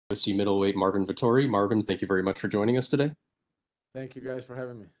UFC middleweight Marvin Vettori. Marvin, thank you very much for joining us today. Thank you guys for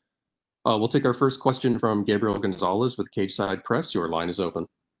having me. We'll take our first question from Gabriel Gonzalez with Cage Side Press. Your line is open.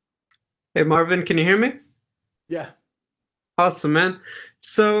 Hey Marvin, can you hear me? Yeah. Awesome, man.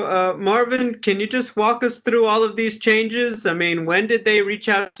 So, Marvin, can you just walk us through all of these changes? I mean, when did they reach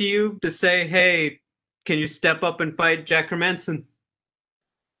out to you to say, hey, can you step up and fight Jack Hermansson?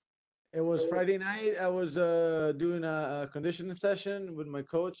 It was Friday night. I was doing a conditioning session with my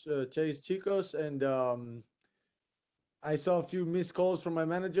coach, Chase Chicos, and I saw a few missed calls from my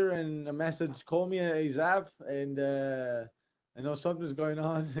manager, and a message called me ASAP, and I know something's going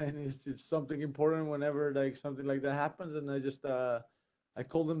on, and it's something important whenever like something like that happens, and I just I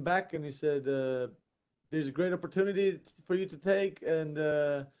called him back, and he said, "There's a great opportunity for you to take, and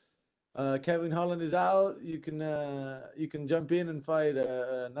Kevin Holland is out. You can jump in and fight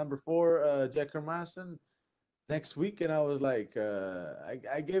number 4 Jack Hermansson next week." And I was like,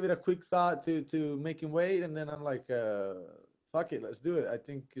 I gave it a quick thought to make him wait, and then I'm like, fuck it, let's do it. I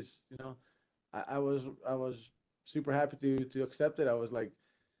think I was super happy to accept it. I was like,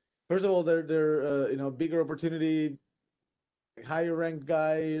 first of all, they're bigger opportunity, higher ranked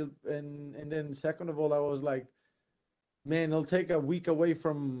guy, and then second of all, I was like, man, it'll take a week away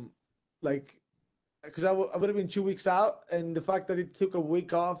from like, because I would have been 2 weeks out, and the fact that it took a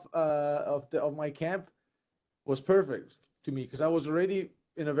week off of my camp was perfect to me, because I was already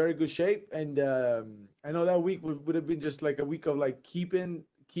in a very good shape, and I know that week would have been just like a week of like keeping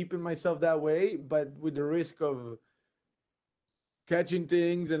myself that way, but with the risk of catching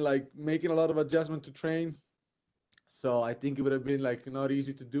things and like making a lot of adjustment to train. So I think it would have been like not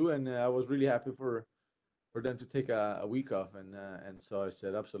easy to do, and I was really happy for them to take a week off, and so I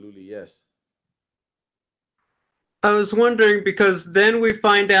said absolutely yes. I was wondering because then we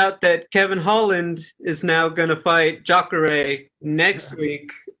find out that Kevin Holland is now going to fight Jacare next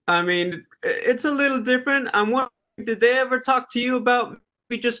week. I mean, it's a little different. I'm wondering, did they ever talk to you about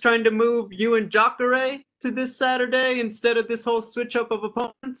maybe just trying to move you and Jacare to this Saturday instead of this whole switch up of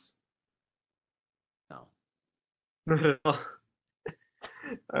opponents? No. Not at all.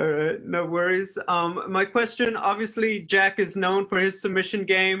 All right, no worries. My question, obviously, Jack is known for his submission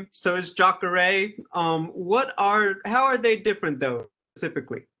game. So is Jacare. How are they different though,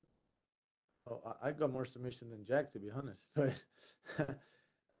 specifically? Oh, I got more submission than Jack, to be honest. But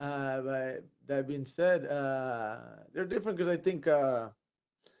that being said, they're different because I think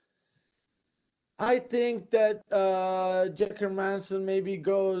that Jack Hermansson maybe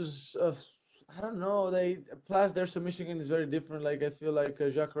goes. I don't know. Plus their submission game is very different. Like I feel like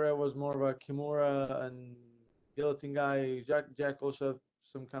Jacare was more of a Kimura and guillotine guy. Jack also have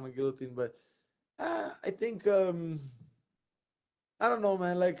some kind of guillotine, but I think I don't know,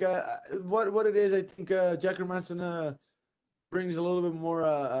 man. Like what it is, I think Jack Hermansson brings a little bit more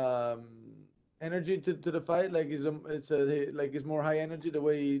energy to the fight. Like it's more high energy the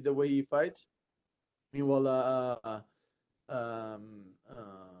way he fights. Meanwhile,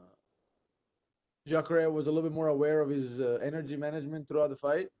 Jacare was a little bit more aware of his energy management throughout the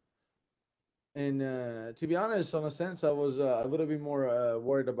fight. And to be honest, on a sense, I would have been more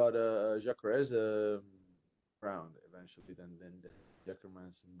worried about Jacare's round eventually than Jack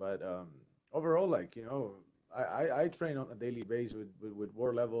Hermansson. But overall, like I train on a daily basis with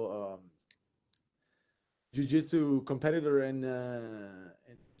war level jiu-jitsu competitor, and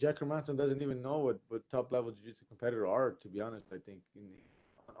Jack Hermansson doesn't even know what top level jiu-jitsu competitor are. To be honest, I think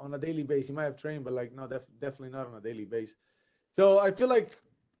on a daily basis, he might have trained, but like no, definitely not on a daily basis. So I feel like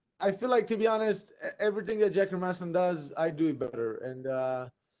to be honest, everything that Jack Hermansson does, I do it better, and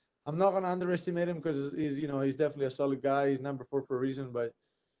I'm not gonna underestimate him because he's definitely a solid guy. He's number 4 for a reason, but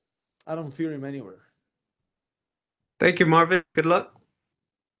I don't fear him anywhere. Thank you, Marvin. Good luck.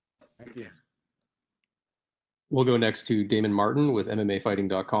 Thank you. We'll go next to Damon Martin with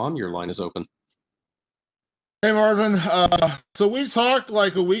MMAfighting.com. Your line is open. Hey Marvin, so we talked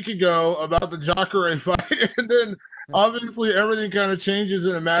like a week ago about the Jacare fight, and then obviously everything kind of changes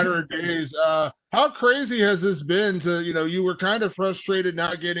in a matter of days. How crazy has this been to, you were kind of frustrated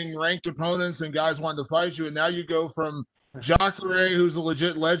not getting ranked opponents and guys wanting to fight you, and now you go from Jacare, who's a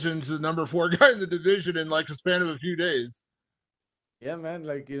legit legend, to the number 4 guy in the division in like a span of a few days. Yeah, man,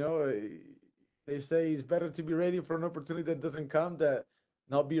 like, they say it's better to be ready for an opportunity that doesn't come than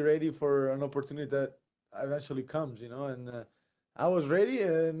not be ready for an opportunity that eventually comes, and I was ready,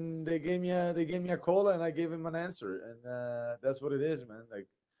 and they gave me a call, and I gave him an answer, and that's what it is, man. Like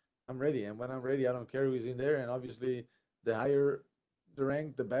I'm ready, and when I'm ready, I don't care who's in there, and obviously the higher the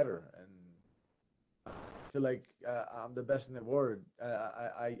rank, the better, and I feel like I'm the best in the world.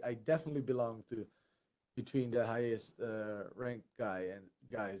 I definitely belong to between the highest ranked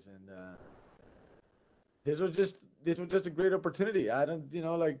guys, and this was just a great opportunity. I don't,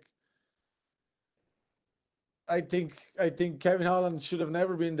 like I think Kevin Holland should have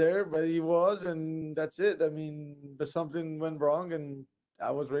never been there, but he was, and that's it. I mean, but something went wrong, and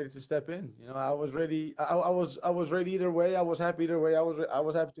I was ready to step in. I was ready. I was ready either way. I was happy either way. I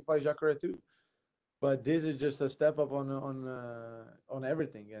was happy to fight Jacare too. But this is just a step up on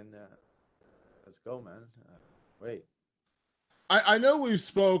everything, and let's go, man. Wait. I know we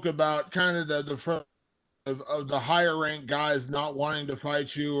spoke about kind of the front of the higher ranked guys not wanting to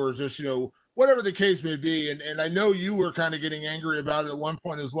fight you, or just whatever the case may be, and I know you were kind of getting angry about it at one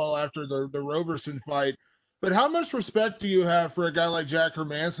point as well after the Roberson fight. But how much respect do you have for a guy like Jack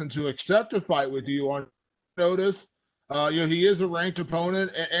Hermansson to accept a fight with you on notice? He is a ranked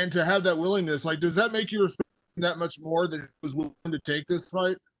opponent, and to have that willingness, like, does that make you respect him that much more that he was willing to take this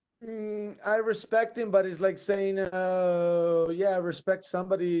fight? I respect him, but it's like saying, yeah, I respect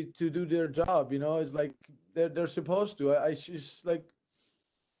somebody to do their job. It's like they're supposed to. I just like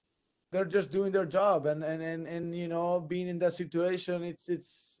they're just doing their job, and being in that situation,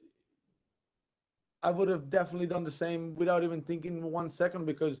 it's. I would have definitely done the same without even thinking 1 second,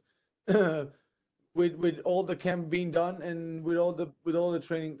 because with all the camp being done and with all the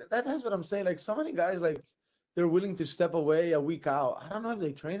training, that's what I'm saying. Like, so many guys, like, they're willing to step away a week out. I don't know if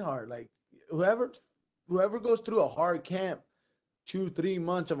they train hard. Like, whoever goes through a hard camp, 2-3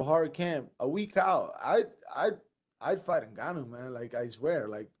 months of a hard camp, a week out, I'd fight Ngannou, man. Like, I swear,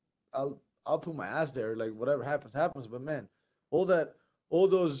 like, I'll put my ass there. Like, whatever happens. But man, all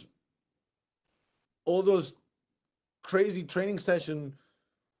those crazy training session,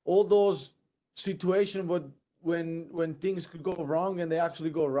 all those situations when things could go wrong and they actually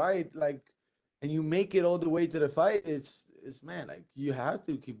go right, like, and you make it all the way to the fight, it's man, like, you have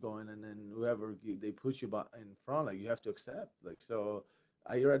to keep going, and then whoever they put you in front, like, you have to accept. Like, so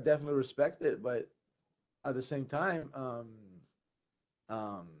I definitely respect it, but at the same time,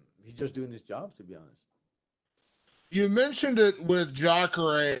 he's just doing his job, to be honest. You mentioned it with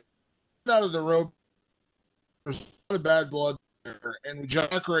Jacare out of the rope. There's a lot of bad blood there, and with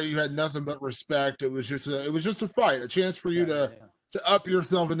Jacare, you had nothing but respect. It was just a fight, a chance for you to up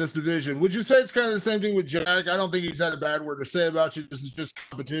yourself in this division. Would you say it's kind of the same thing with Jack? I don't think he's had a bad word to say about you. This is just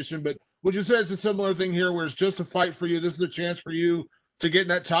competition, but would you say it's a similar thing here, where it's just a fight for you? This is a chance for you to get in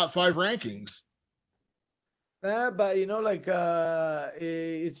that top 5 rankings. But like,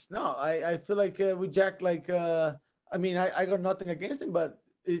 it's no. I feel like with Jack, like, I mean, I got nothing against him, but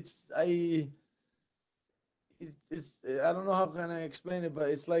it's I don't know how can I explain it, but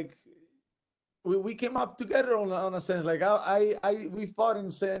it's like we came up together on a sense. Like, we fought in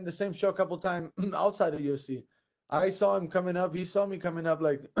the same show a couple times outside of UFC. I saw him coming up. He saw me coming up.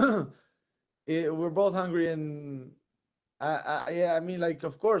 Like, we're both hungry, and I mean, like,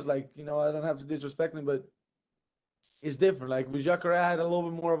 of course, like, I don't have to disrespect him, but it's different. Like, with Jacare, I had a little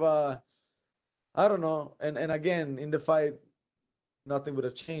bit more of a, I don't know. And again, in the fight, nothing would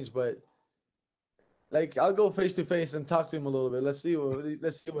have changed, but like, I'll go face to face and talk to him a little bit. Let's see what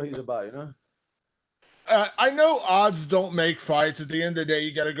he's about. I know odds don't make fights. At the end of the day,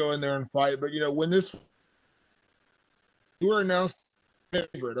 you got to go in there and fight. But when you were announced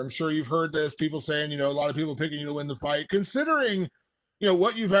favorite, I'm sure you've heard this. People saying, a lot of people picking you to win the fight. Considering,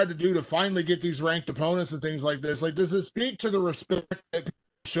 what you've had to do to finally get these ranked opponents and things like this. Like, does it speak to the respect that people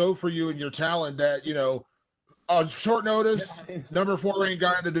show for you and your talent that on short notice, number 4 ranked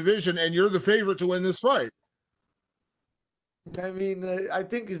guy in the division, and you're the favorite to win this fight? I mean, I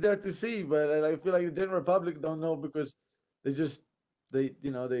think it's there to see, but I feel like the general public don't know, because they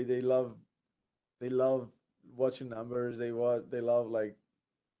love watching numbers. They love, like,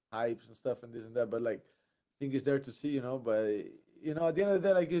 hypes and stuff and this and that. But, like, I think it's there to see, But at the end of the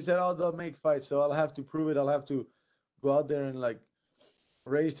day, like you said, they'll make fights. So I'll have to prove it. I'll have to go out there and, like,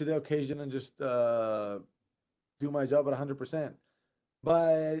 raise to the occasion and just do my job at 100%.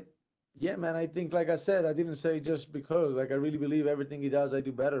 But yeah, man, I think, like I said, I didn't say just because. Like, I really believe everything he does, I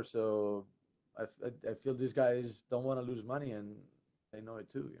do better. So I feel these guys don't want to lose money, and they know it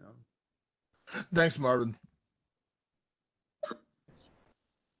too. Thanks, Marvin.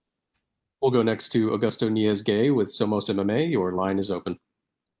 We'll go next to Augusto Niez-Gay with Somos MMA. Your line is open.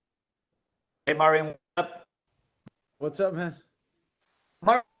 Hey, Marvin, what's up? What's up, man?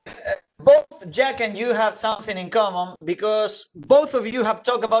 Marvin, both Jack and you have something in common, because both of you have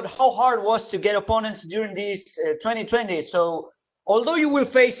talked about how hard it was to get opponents during this 2020. So although you will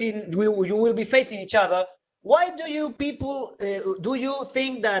be facing each other, why do you think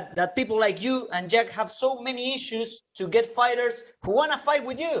that people like you and Jack have so many issues to get fighters who want to fight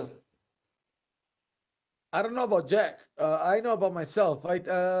with you? I don't know about Jack. I know about myself.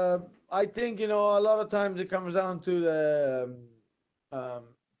 I think a lot of times it comes down to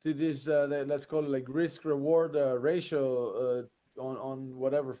to this let's call it like risk reward ratio on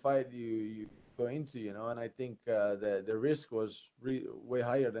whatever fight you go into. And I think the risk was way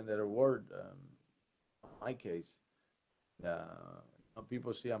higher than the reward. In my case,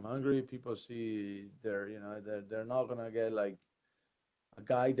 people see I'm hungry. People see they're not gonna get like a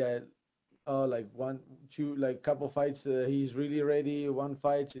guy that like one two like couple fights he's really ready, one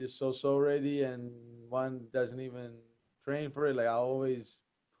fight is so ready, and one doesn't even train for it. Like I always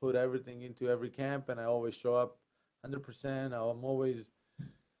put everything into every camp, and I always show up 100%. I'm always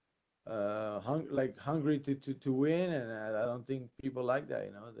hungry to win, and I don't think people like that. I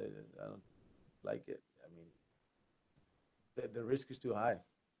don't like it. I mean, the risk is too high.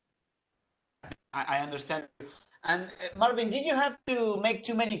 I understand. And Marvin, did you have to make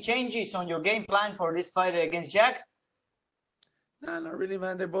too many changes on your game plan for this fight against Jack? No, not really,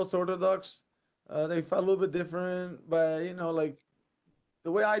 man. They're both orthodox. They fight a little bit different, but like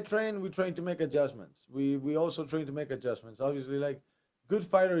the way I train, we train to make adjustments. We also train to make adjustments. Obviously, like good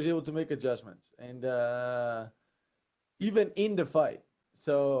fighter is able to make adjustments, and even in the fight.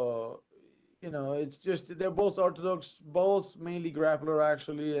 So it's just they're both orthodox, both mainly grappler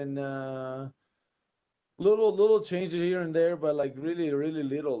actually, and little changes here and there, but like really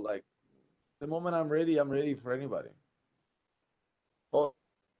little. Like the moment I'm ready for anybody. Well,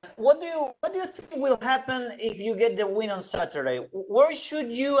 what do you think will happen if you get the win on Saturday? Where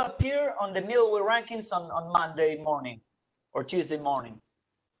should you appear on the middleweight rankings on Monday morning or Tuesday morning?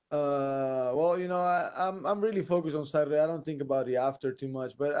 Well, I'm really focused on Saturday. I don't think about the after too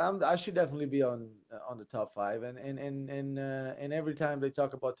much, but I should definitely be on the top five. And every time they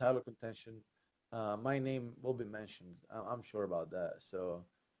talk about title contention, my name will be mentioned. I'm sure about that. So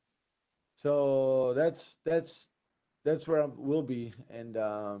that's where I will be, and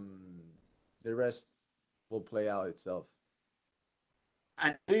the rest will play out itself.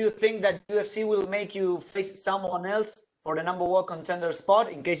 And do you think that UFC will make you face someone else for the number one contender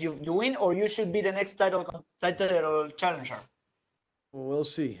spot in case you win, or you should be the next title challenger? We'll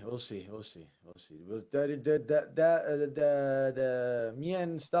see. We'll see. We'll see. We'll see. The me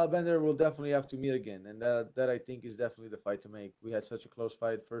and Stylebender will definitely have to meet again, and that I think is definitely the fight to make. We had such a close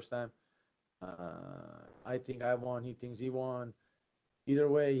fight first time. I think I won. He thinks he won. Either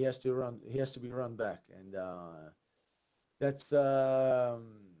way, he has to run. He has to be run back, and that's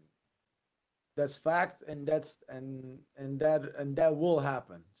that's fact, and that will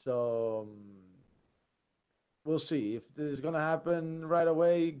happen. So we'll see if this is gonna happen right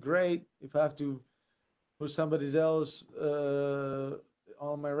away. Great. If I have to put somebody else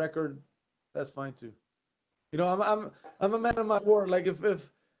on my record, that's fine too. I'm a man of my word. Like if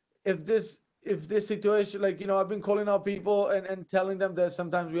this situation, like I've been calling out people and telling them that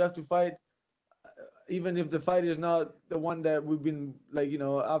sometimes we have to fight, even if the fight is not the one that we've been like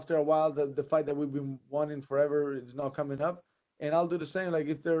after a while the fight that we've been wanting forever is not coming up, and I'll do the same. Like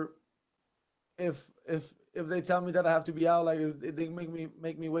if they tell me that I have to be out, like if they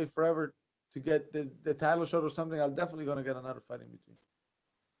make me wait forever to get the title shot or something, I'm definitely gonna get another fight in between.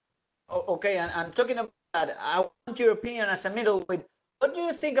 Okay, and talking about that, I want your opinion as a middleweight. What do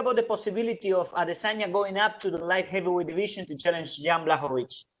you think about the possibility of Adesanya going up to the light heavyweight division to challenge Jan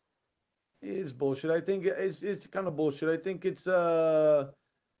Blachowicz? It's bullshit. I think it's kind of bullshit. I think I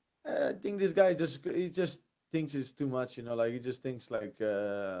think this guy just thinks it's too much. Like he just thinks like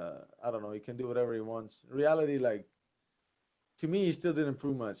I don't know. He can do whatever he wants. In reality, like to me, he still didn't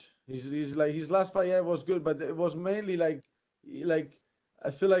prove much. He's like his last fight, yeah, was good, but it was mainly like I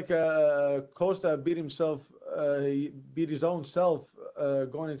feel like Costa beat himself. He beat his own self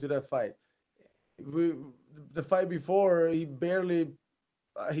going into that fight. The fight before, he barely.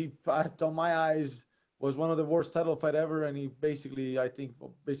 He, on my eyes, was one of the worst title fight ever, and he I think,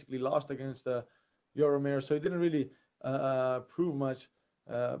 lost against Yoromir. So he didn't really prove much.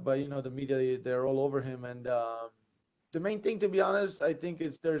 But the media, they're all over him, and the main thing, to be honest, I think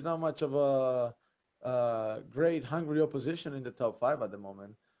there's not much of a great, hungry opposition in the top five at the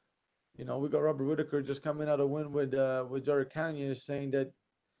moment. We got Robert Whittaker just coming out a win with Jared Cannonier, saying that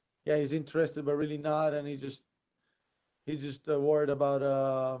yeah, he's interested but really not, and he's just worried about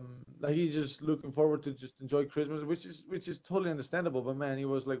like he's just looking forward to just enjoy Christmas, which is totally understandable. But man, he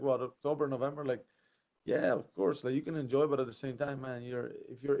was like what, October, November, like yeah, of course, like you can enjoy, but at the same time, man,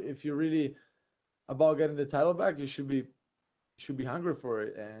 if you're really about getting the title back, you should be hungry for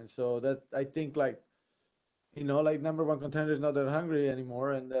it. And so that I think like like number one contender is not that hungry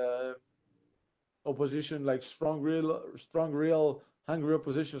anymore, and opposition like strong real hungry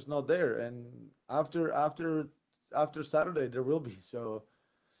opposition is not there. And after Saturday, there will be. So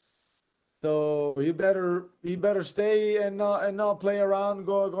he better stay and not play around,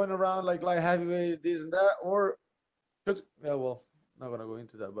 going around like heavyweight this and that, yeah, well, not gonna go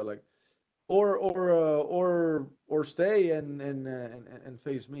into that, but like or stay and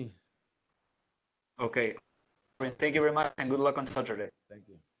face me. Okay. Thank you very much, and good luck on Saturday. Thank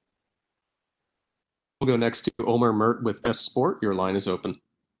you. We'll go next to Omar Mert with S Sport. Your line is open.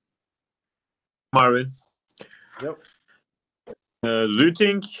 Marvin, Yep. do you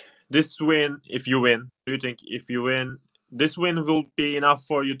think this win, if you win, this win will be enough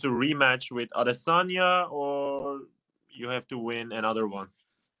for you to rematch with Adesanya, or you have to win another one?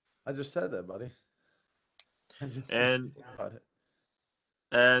 I just said that, buddy. I just And about it.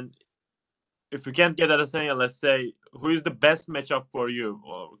 and if you can't get Adesanya, let's say, who is the best matchup for you?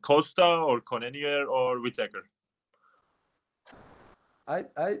 Costa or Cannonier or Whittaker? I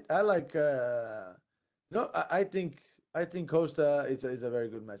like no, I think Costa is a very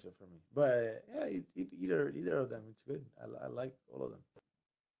good matchup for me. But yeah, either of them, it's good. I like all of them.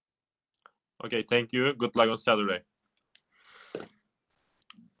 Okay, thank you. Good luck on Saturday.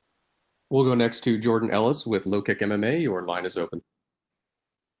 We'll go next to Jordan Ellis with Low Kick MMA. Your line is open.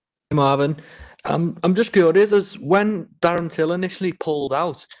 Marvin, I'm just curious, as when Darren Till initially pulled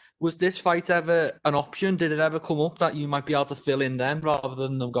out, was this fight ever an option? Did it ever come up that you might be able to fill in them rather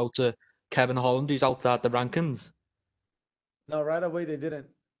than them go to Kevin Holland, who's outside the rankings? No, right away they didn't.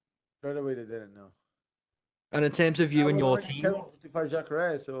 Right away they didn't. No. And in terms of you and your team, to fight Jack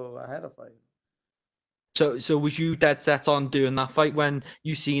Hermansson, so I had a fight. so was you dead set on doing that fight when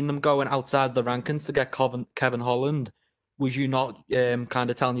you seen them going outside the rankings to get Kevin Holland? Was you not kind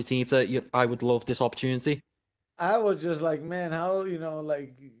of telling your team that I would love this opportunity? I was just like, man, how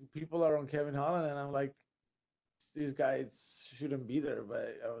like people are on Kevin Holland, and I'm like, these guys shouldn't be there.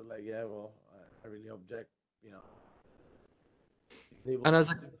 But I was like, yeah, well, I really object, And as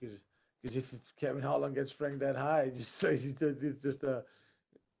a because if Kevin Holland gets ranked that high, it's just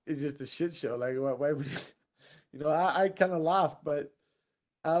a shit show. Like, why would I kind of laughed, but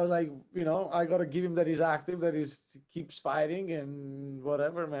I was like, I gotta give him that he's active, that he keeps fighting and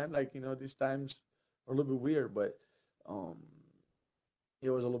whatever, man. Like, these times are a little bit weird, but it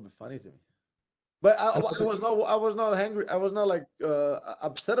was a little bit funny to me. But I was not angry. I was not like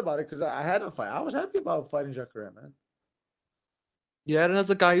upset about it because I had a fight. I was happy about fighting Jack Hermansson, man. Yeah, and as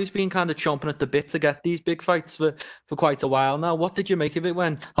a guy who's been kind of chomping at the bit to get these big fights for quite a while now, what did you make of it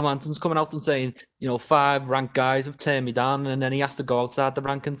when Hermansson's coming out and saying, 5 ranked guys have turned me down, and then he has to go outside the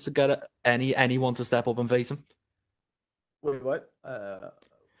rankings to get anyone to step up and face him? Wait, what?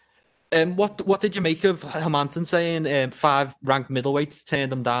 What did you make of Hermansson saying 5 ranked middleweights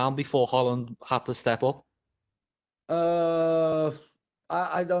turned him down before Holland had to step up?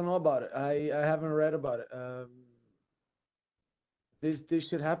 I don't know about it. I haven't read about it. This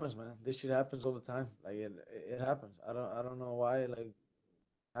shit happens, man. This shit happens all the time. Like it happens. I don't know why. Like it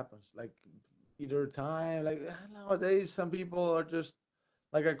happens. Like either time. Like nowadays, some people are just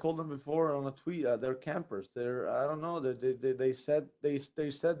like I called them before on a tweet. They're campers. I don't know. They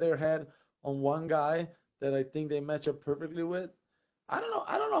set their head on one guy that I think they match up perfectly with. I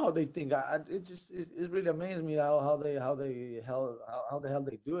don't know how they think. It really amazes me how the hell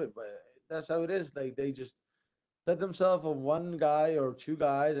they do it. But that's how it is. Like they just set themselves on one guy or 2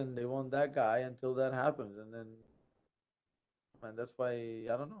 guys, and they want that guy until that happens, and then, man, that's why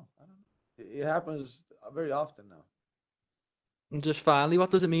I don't know. It happens very often now. And just finally, what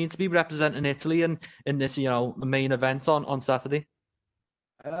does it mean to be representing Italy in this, main event on Saturday?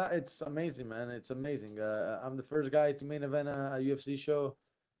 It's amazing, man. It's amazing. I'm the first guy to main event a UFC show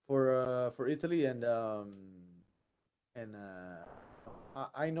for Italy, and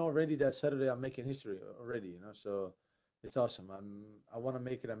I know already that Saturday I'm making history already, so it's awesome. I want to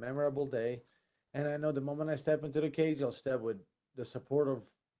make it a memorable day, and I know the moment I step into the cage, I'll step with the support of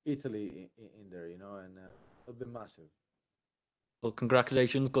Italy in there, and it'll be massive. Well,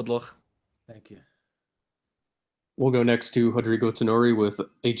 congratulations. Good luck. Thank you. We'll go next to Rodrigo Tenori with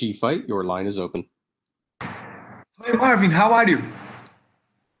AG Fight. Your line is open. Hi, Marvin. How are you?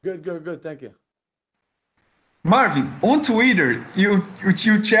 Good. Thank you. Marvin, on Twitter, you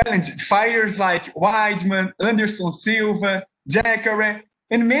challenge fighters like Weidman, Anderson Silva, Jack Hermansson,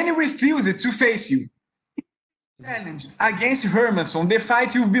 and many refused to face you. Challenge against Hermansson, the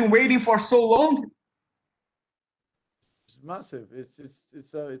fight you've been waiting for so long. It's massive.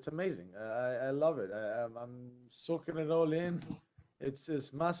 It's amazing. I love it. I'm soaking it all in.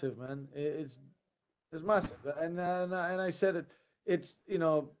 It's massive, man. It's massive. And I said it. It's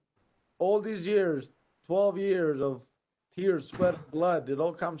all these years. 12 years of tears, sweat, and blood. It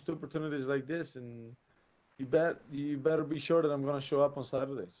all comes to opportunities like this, and you better be sure that I'm gonna show up on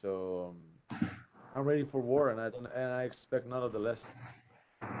Saturday. So I'm ready for war, and I expect none of the less.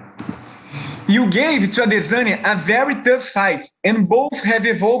 You gave to Adesanya a very tough fight, and both have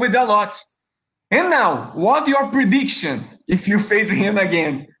evolved a lot. And now, what's your prediction if you face him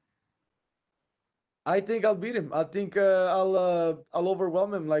again? I think I'll beat him. I think I'll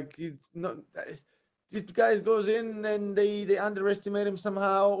overwhelm him. Like these guys goes in and they underestimate him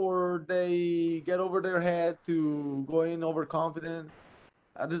somehow, or they get over their head to go in overconfident.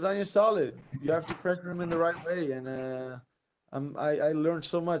 Adesanya's solid. You have to pressure him in the right way, and I learned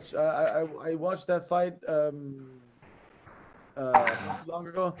so much. I watched that fight not too long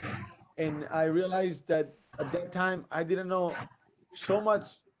ago, and I realized that at that time I didn't know so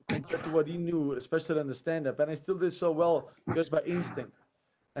much compared to what he knew, especially on the stand-up, and I still did so well just by instinct.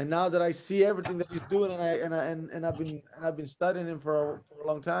 And now that I see everything that he's doing, and I've been studying him for a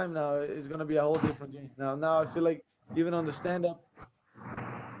long time now, it's gonna be a whole different game. Now I feel like even on the stand-up,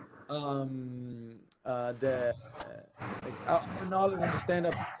 the like our knowledge on the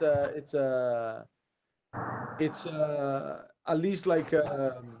stand-up, it's at least like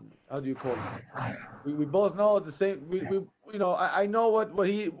how do you call it? We both know the same. We I know what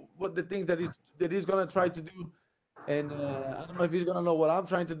the things that he's gonna try to do, and I don't know if he's gonna know what I'm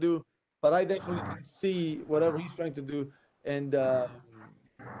trying to do, but I definitely can see whatever he's trying to do, and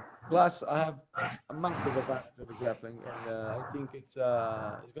plus I have a massive advantage in the grappling, and I think it's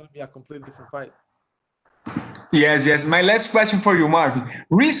gonna be a completely different fight. Yes. My last question for you, Marvin.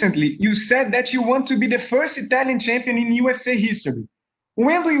 Recently, you said that you want to be the first Italian champion in UFC history.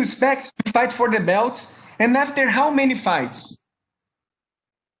 When do you expect to fight for the belt, and after how many fights?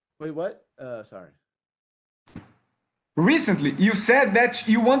 Wait, what? Sorry. Recently, you said that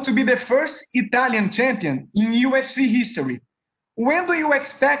you want to be the first Italian champion in UFC history. When do you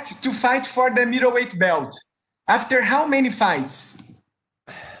expect to fight for the middleweight belt? After how many fights?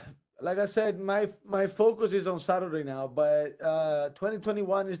 Like I said, my focus is on Saturday now, but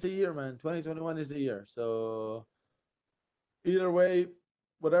 2021 is the year, man. 2021 is the year. So either way,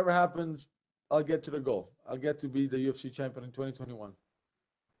 whatever happens, I'll get to the goal. I'll get to be the UFC champion in 2021.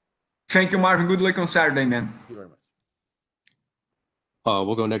 Thank you, Marvin. Good luck on Saturday, man. Thank you very much.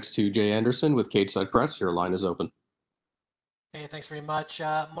 We'll go next to Jay Anderson with Cage Side Press. Your line is open. Hey, thanks very much.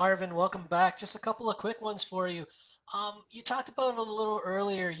 Marvin, welcome back. Just a couple of quick ones for you. You talked about it a little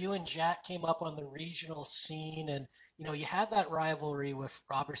earlier. You and Jack came up on the regional scene, and you had that rivalry with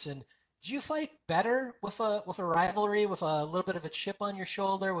Robertson. Do you fight better with a rivalry, with a little bit of a chip on your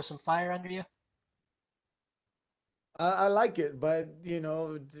shoulder, with some fire under you? I like it, but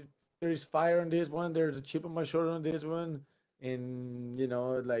there's fire on this one. There's a chip on my shoulder on this one, and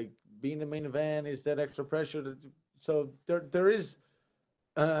like being the main event is that extra pressure. So there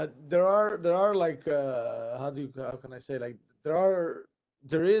are like how can I say, like there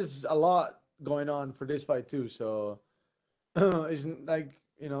is a lot going on for this fight too. So it's like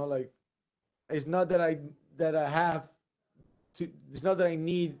like it's not that I have to. It's not that I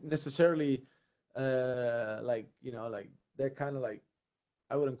need necessarily like like that kind of, like,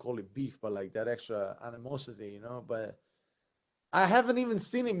 I wouldn't call it beef, but like that extra animosity, but I haven't even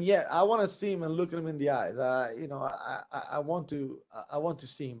seen him yet. I want to see him and look at him in the eyes. I want to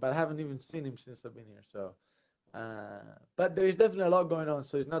see him, but I haven't even seen him since I've been here. So, but there is definitely a lot going on.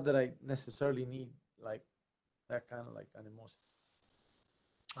 So it's not that I necessarily need like that kind of like animosity.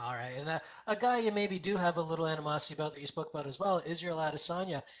 All right, and a guy you maybe do have a little animosity about that you spoke about as well, Israel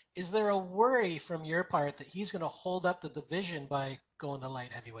Adesanya. Is there a worry from your part that he's going to hold up the division by going to light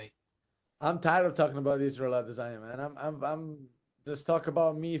heavyweight? I'm tired of talking about Israel Adesanya, man. I'm just talk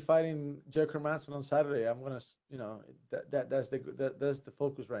about me fighting Jack Hermansson on Saturday. I'm gonna, that's the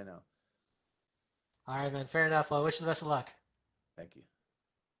focus right now. All right, man. Fair enough. I wish you the best of luck. Thank you.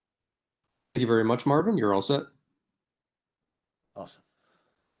 Thank you very much, Marvin. You're all set. Awesome.